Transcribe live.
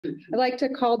I'd like to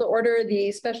call to order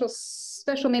the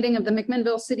special meeting of the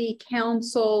McMinnville City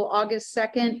Council, August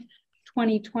 2nd,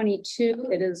 2022.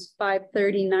 It is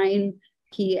 5:39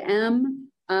 p.m.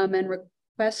 And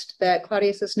request that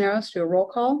Claudia Cisneros do a roll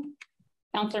call.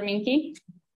 Councillor Minke.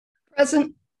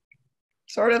 Present.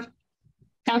 Sort of.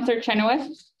 Councillor Chenoweth.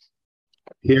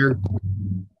 Here.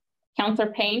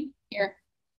 Councillor Payne. Here.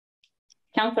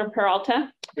 Councillor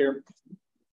Peralta. Here.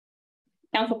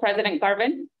 Council President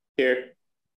Garvin. Here.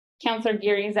 Councillor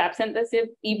Geary is absent this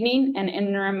evening, and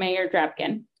Interim Mayor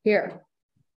Drapkin. Here.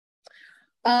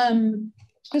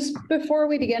 Just before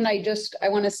we begin, I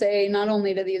want to say not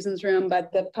only to these in this room,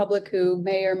 but the public who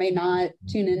may or may not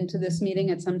tune into this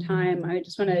meeting at some time, I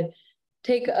just want to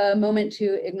take a moment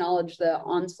to acknowledge the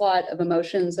onslaught of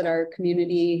emotions that our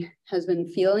community has been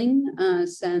feeling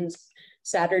since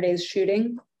Saturday's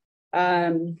shooting.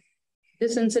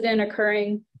 This incident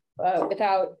occurring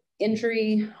without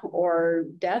injury or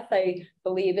death, I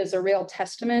believe, is a real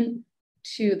testament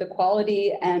to the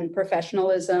quality and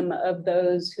professionalism of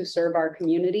those who serve our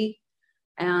community.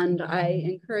 And I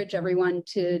encourage everyone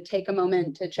to take a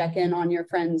moment to check in on your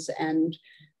friends and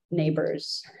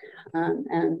neighbors.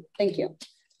 And thank you.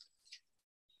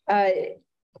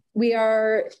 We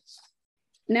are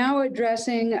now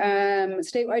addressing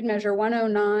statewide measure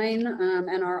 109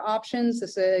 and our options.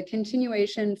 This is a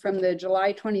continuation from the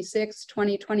July 26,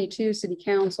 2022 City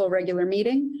Council regular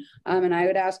meeting. And I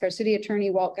would ask our City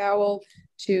Attorney, Walt Gowell,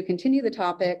 to continue the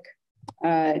topic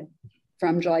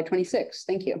from July 26.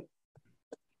 Thank you.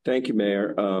 Thank you,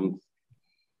 Mayor.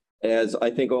 As I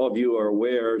think all of you are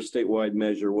aware, statewide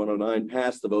measure 109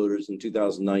 passed the voters in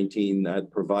 2019 that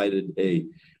provided a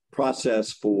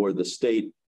process for the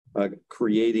state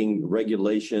creating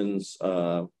regulations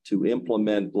to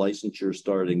implement licensure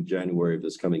starting January of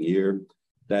this coming year.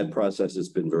 That process has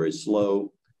been very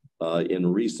slow. In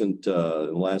the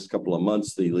last couple of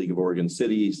months, the League of Oregon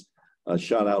Cities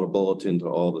shot out a bulletin to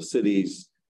all the cities,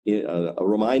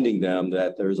 reminding them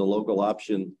that there's a local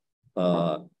option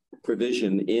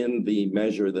provision in the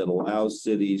measure that allows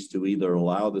cities to either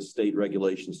allow the state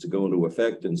regulations to go into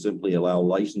effect and simply allow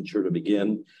licensure to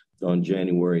begin on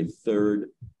January 3rd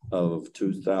of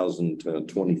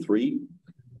 2023,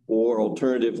 or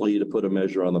alternatively to put a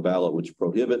measure on the ballot which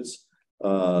prohibits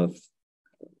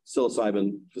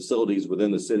psilocybin facilities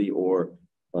within the city, or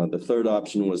the third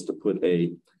option was to put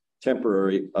a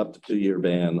temporary up to 2-year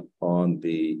ban on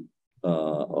the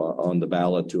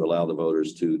ballot to allow the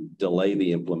voters to delay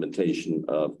the implementation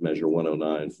of Measure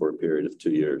 109 for a period of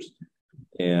 2 years.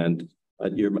 And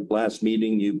at your last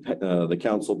meeting, the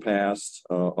council passed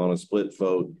on a split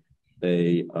vote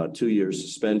a 2-year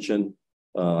suspension.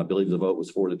 I believe the vote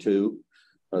was 4-2,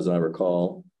 as I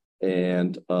recall.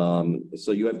 And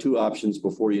so you have two options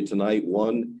before you tonight.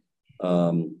 One,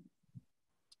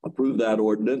 approve that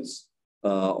ordinance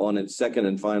on its second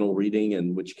and final reading,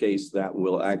 in which case that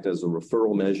will act as a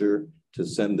referral measure to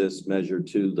send this measure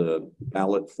to the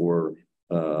ballot for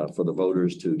the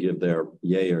voters to give their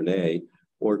yay or nay.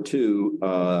 Or two,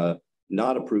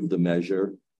 not approve the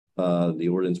measure. The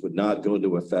ordinance would not go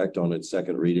into effect on its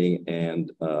second reading,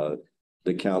 and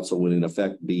the council would in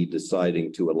effect be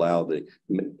deciding to allow the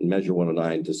measure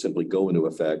 109 to simply go into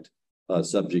effect,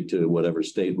 subject to whatever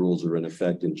state rules are in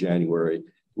effect in January,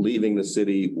 leaving the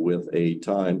city with a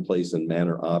time, place, and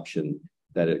manner option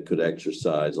that it could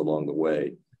exercise along the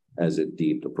way as it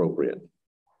deemed appropriate.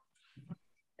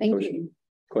 Thank you.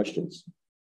 Questions?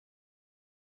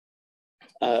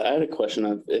 I had a question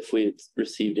of if we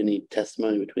received any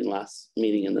testimony between last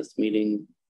meeting and this meeting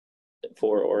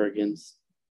for Oregon's.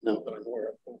 No.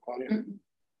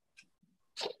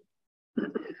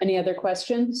 Any other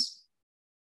questions?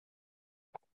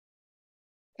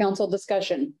 Council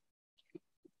discussion.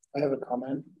 I have a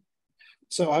comment.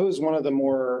 So I was one of the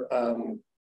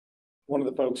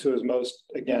folks who was most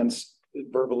against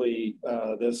verbally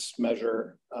this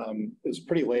measure. It was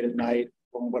pretty late at night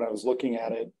when I was looking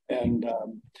at it, and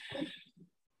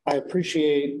I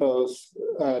appreciate both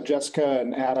Jessica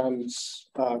and Adam's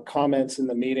comments in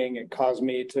the meeting. It caused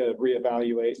me to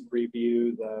reevaluate and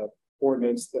review the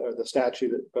ordinance, the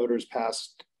statute that voters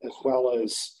passed, as well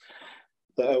as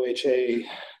the OHA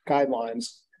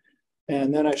guidelines.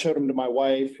 And then I showed them to my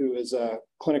wife, who is a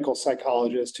clinical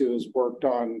psychologist who has worked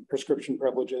on prescription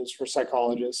privileges for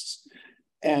psychologists.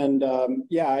 And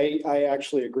yeah, I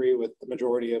actually agree with the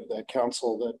majority of the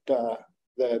council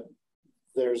that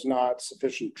there's not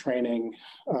sufficient training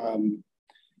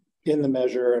in the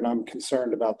measure, and I'm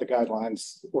concerned about the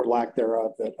guidelines or lack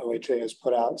thereof that OHA has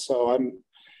put out. So I'm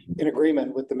in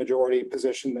agreement with the majority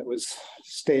position that was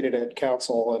stated at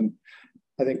council, and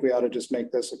I think we ought to just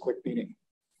make this a quick meeting.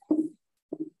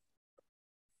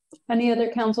 Any other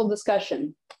council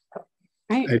discussion?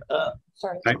 Right.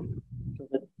 Sorry.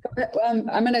 I'm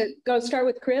gonna go start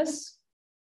with Chris.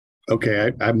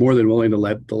 Okay, I'm more than willing to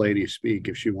let the lady speak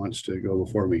if she wants to go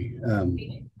before me.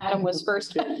 Adam was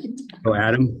first. Oh,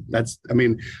 Adam,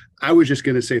 I was just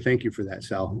going to say thank you for that,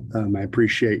 Sal. I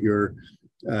appreciate your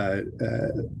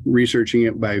researching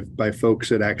it by folks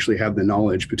that actually have the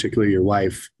knowledge, particularly your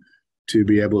wife, to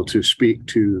be able to speak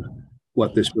to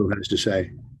what this bill has to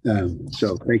say.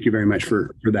 So thank you very much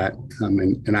for that.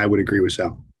 And I would agree with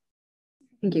Sal.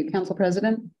 Thank you, Council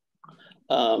President.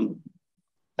 I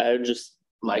would just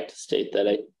like to state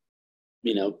that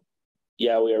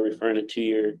yeah, we are referring a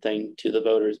 2-year thing to the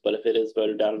voters, but if it is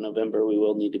voted down in November, we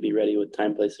will need to be ready with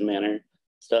time, place, and manner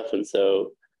stuff. And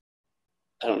so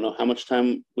I don't know how much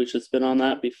time we should spend on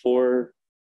that before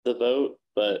the vote,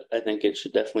 but I think it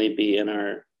should definitely be in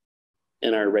our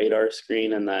radar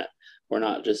screen, and that we're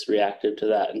not just reactive to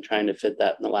that and trying to fit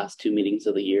that in the last 2 meetings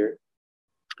of the year,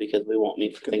 because we won't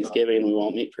meet for Thanksgiving, we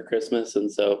won't meet for Christmas.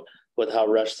 And so with how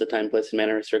rushed the time, place, and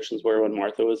manner restrictions were when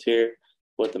Martha was here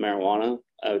with the marijuana,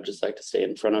 I would just like to stay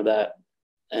in front of that.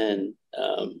 And,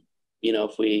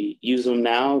 if we use them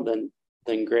now, then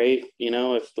great.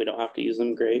 If we don't have to use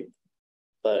them, great.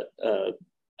 But I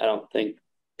don't think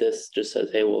this just says,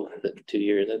 hey, we'll have it for 2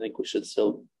 years. I think we should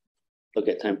still look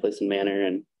at time, place, and manner.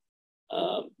 And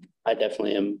I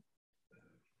definitely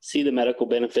see the medical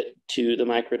benefit to the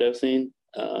microdosing.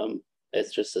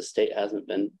 It's just the state hasn't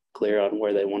been clear on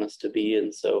where they want us to be,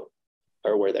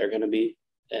 or where they're going to be.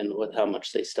 And with how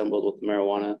much they stumbled with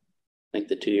marijuana, I think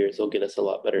the 2 years will get us a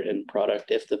lot better end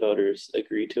product if the voters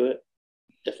agree to it.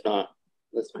 If not,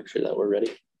 let's make sure that we're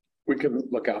ready. We can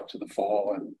look out to the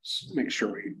fall and make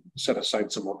sure we set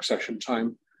aside some work session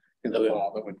time in the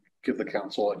fall that would give the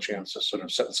council a chance to sort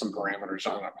of set some parameters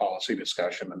on a policy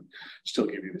discussion and still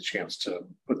give you the chance to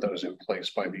put those in place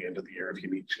by the end of the year if you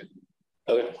need to.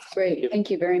 Okay. Great.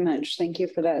 Thank you very much. Thank you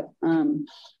for that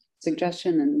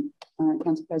suggestion, and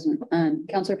Council President.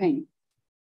 Councilor Payne.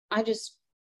 I just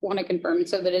want to confirm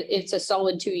so that it's a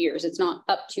solid 2 years. It's not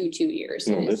up to 2 years.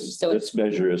 No, this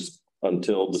measure is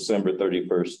until December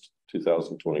 31st,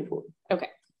 2024. Okay.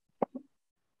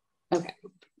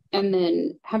 And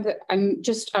then I'm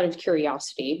just out of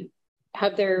curiosity,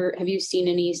 have you seen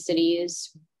any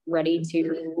cities ready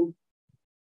to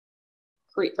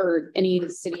create, or any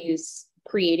cities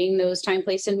creating those time,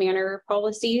 place, and manner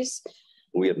policies?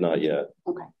 We have not yet.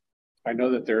 Okay. I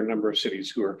know that there are a number of cities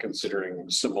who are considering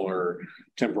similar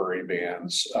temporary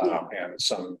bans, and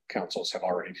some councils have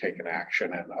already taken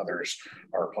action, and others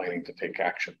are planning to take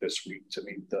action this week to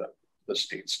meet the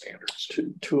state standards.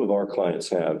 Two of our clients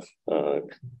have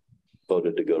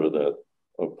voted to go to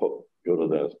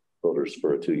the voters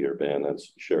for a 2-year ban.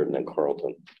 That's Sheridan and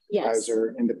Carlton. Yes.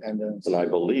 Kaiser, Independence. And I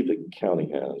believe the county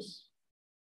has.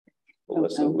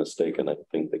 Unless I'm mistaken, I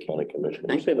think the county commission.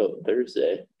 I think they vote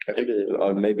Thursday.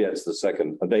 Maybe that's the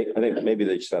second. I think maybe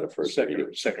they just had a first reading.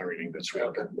 Second reading this week.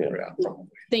 Yeah.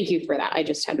 Thank you for that. I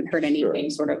just hadn't heard anything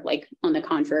sort of like on the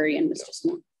contrary, and was just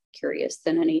more curious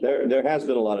than anything. There has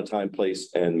been a lot of time,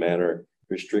 place, and manner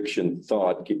restriction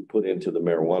thought put into the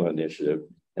marijuana initiative,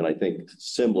 and I think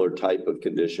similar type of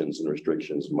conditions and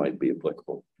restrictions might be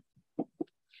applicable.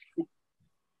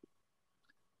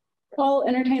 I'll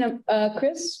entertain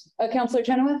Chris, Councilor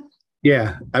Chenoweth.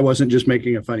 Yeah, I wasn't just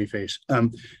making a funny face.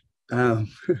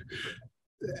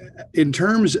 In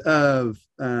terms of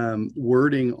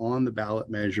wording on the ballot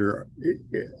measure,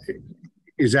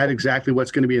 is that exactly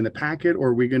what's going to be in the packet, or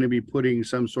are we going to be putting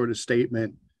some sort of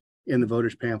statement in the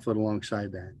voters pamphlet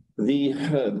alongside that?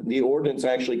 The ordinance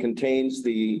actually contains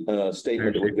the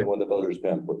statement that we give on the voters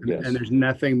pamphlet. Yes. And there's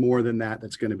nothing more than that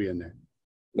that's going to be in there.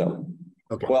 No.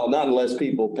 Okay. Well, not unless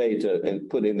people pay to and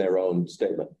put in their own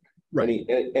statement. Right.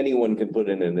 Anyone can put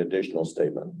in an additional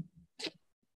statement.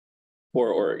 For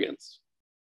or against.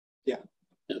 Yeah.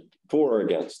 For or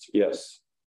against, yes.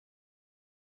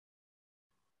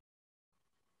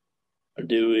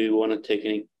 Do we want to take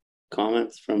any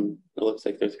comments from, it looks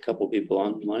like there's a couple people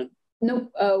online. Nope,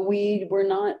 we were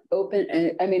not open.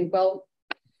 It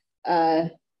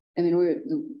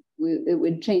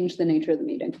would change the nature of the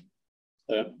meeting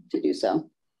to do so.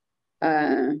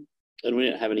 And we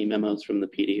didn't have any memos from the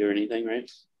PD or anything, right?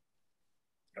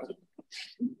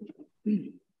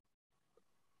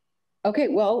 Okay,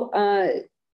 well,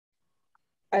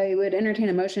 I would entertain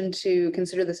a motion to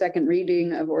consider the second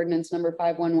reading of ordinance number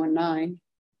 5119.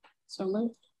 So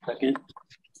moved. Second.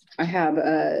 I have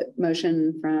a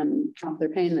motion from Councilor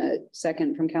Payne, a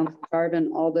second from Councilor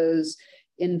Garvin. All those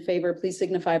in favor, please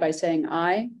signify by saying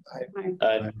aye.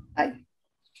 Aye. Aye.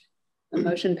 The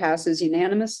motion passes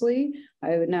unanimously.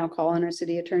 I would now call on our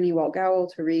city attorney, Walt Gowell,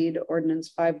 to read ordinance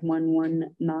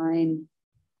 5119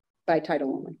 by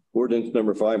title only. Ordinance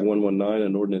number 5119,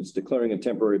 an ordinance declaring a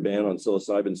temporary ban on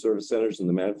psilocybin service centers and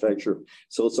the manufacture of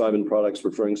psilocybin products,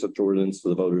 referring such ordinance to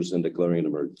the voters and declaring an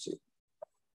emergency.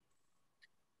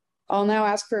 I'll now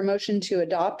ask for a motion to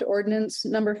adopt ordinance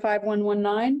number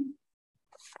 5119.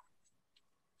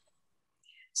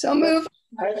 So move.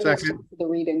 Second. The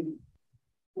reading.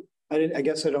 I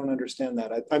guess I don't understand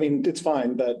that. I mean, it's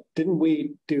fine, but didn't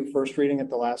we do first reading at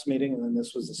the last meeting and then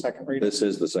this was the second reading? This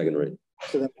is the second reading.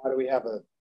 So then why do we have a?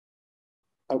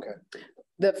 Okay.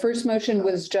 The first motion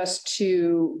was just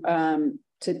to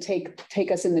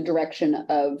take us in the direction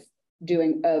of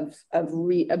doing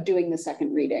the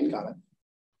second reading. Got it.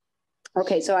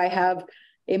 Okay, so I have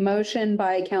a motion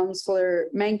by Councillor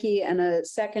Menke and a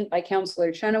second by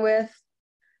Councillor Chenoweth.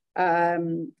 I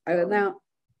will now.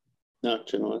 No,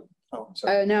 Chenoweth. Oh, I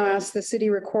sorry. will now ask the city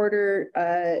recorder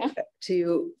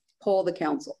to poll the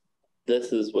council.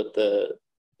 This is with the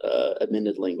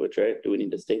amended language, right? Do we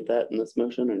need to state that in this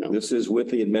motion or no? This is with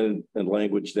the amended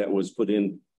language that was put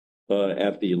in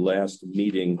at the last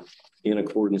meeting in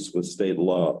accordance with state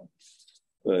law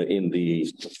in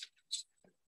the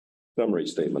summary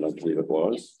statement, I believe it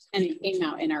was. And it came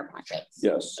out in our packets.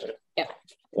 Yes. Yeah.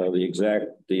 The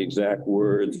exact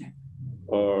words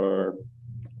are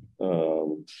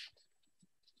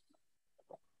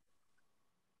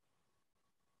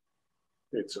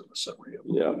It's in the summary.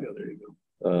 Yeah. There you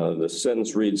go. The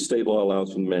sentence reads, state law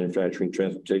allows for the manufacturing,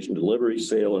 transportation, delivery,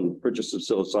 sale, and purchase of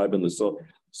psilocybin, the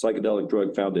psychedelic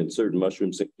drug found in certain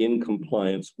mushrooms, in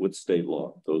compliance with state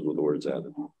law. Those were the words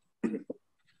added.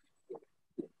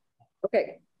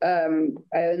 Okay, I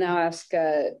will now ask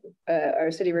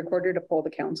our city recorder to poll the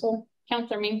council.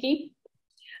 Councillor Menke,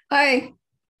 Aye.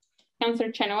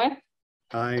 Councillor Chenoweth,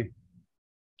 Aye.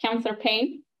 Councillor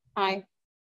Payne. Aye.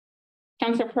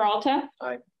 Councillor Peralta.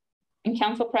 Aye. And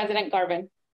Council President Garvin.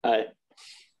 Aye.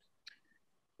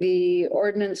 The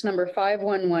ordinance number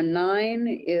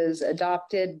 5119 is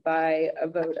adopted by a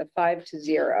vote of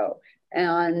 5-0,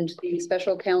 and the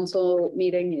special council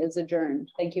meeting is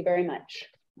adjourned. Thank you very much.